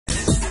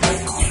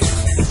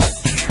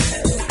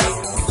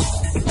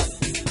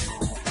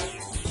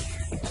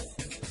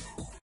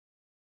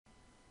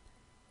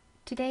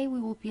Today we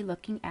will be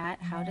looking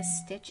at how to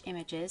stitch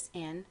images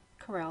in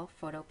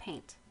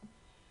CorelPHOTO-PAINT.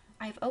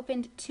 I've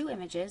opened two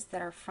images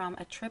that are from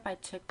a trip I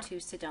took to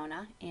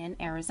Sedona in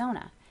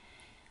Arizona.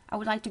 I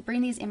would like to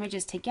bring these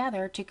images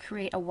together to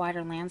create a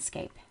wider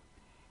landscape.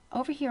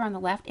 Over here on the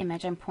left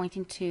image I'm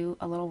pointing to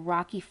a little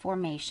rocky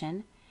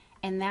formation,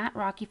 and that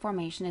rocky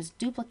formation is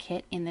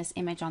duplicate in this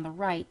image on the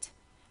right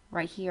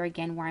here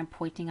again where I'm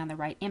pointing on the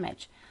right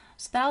image.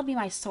 So that'll be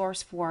my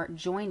source for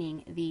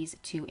joining these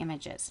two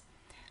images.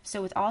 So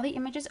with all the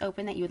images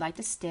open that you would like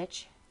to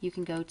stitch, you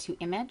can go to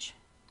Image,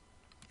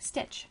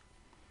 Stitch.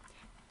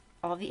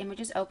 All the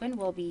images open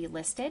will be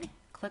listed.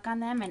 Click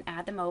on them and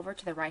add them over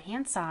to the right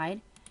hand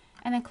side,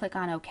 and then click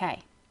on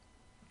OK.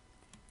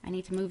 I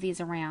need to move these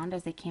around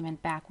as they came in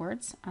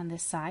backwards on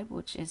this side,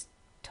 which is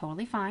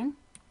totally fine.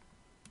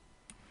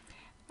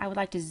 I would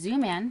like to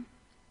zoom in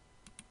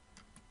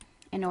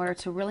order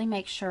to really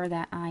make sure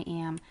that I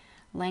am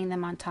laying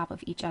them on top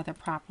of each other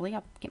properly.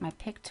 I'll get my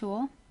pick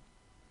tool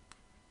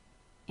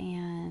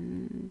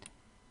and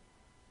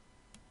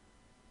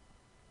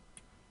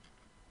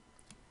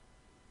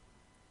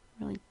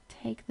really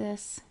take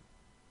this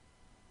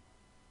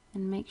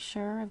and make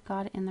sure I've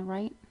got it in the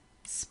right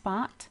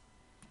spot.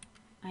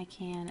 I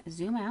can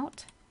zoom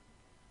out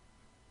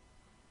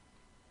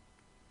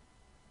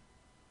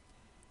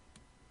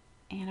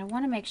and I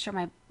want to make sure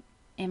my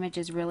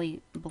images really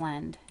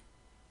blend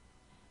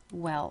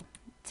well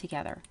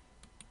together.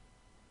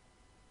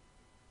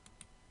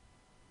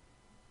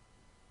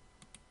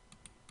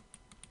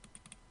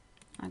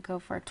 I'll go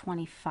for a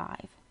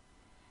 25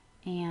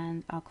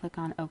 and I'll click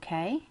on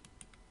OK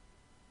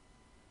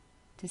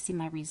to see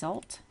my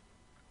result.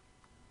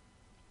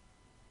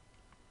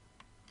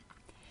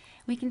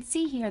 We can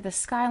see here the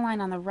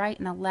skyline on the right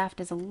and the left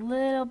is a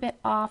little bit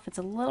off. It's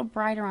a little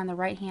brighter on the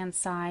right hand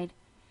side.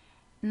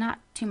 Not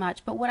too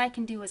much, but what I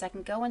can do is I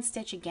can go and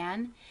stitch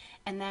again,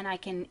 and then I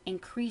can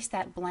increase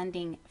that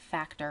blending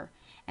factor,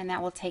 and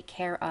that will take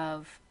care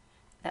of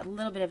that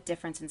little bit of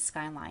difference in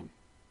skyline.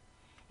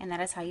 And that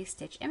is how you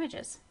stitch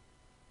images.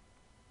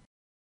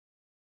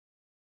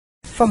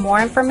 For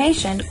more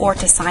information or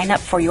to sign up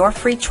for your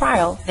free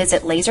trial,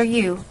 visit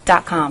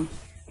laseru.com.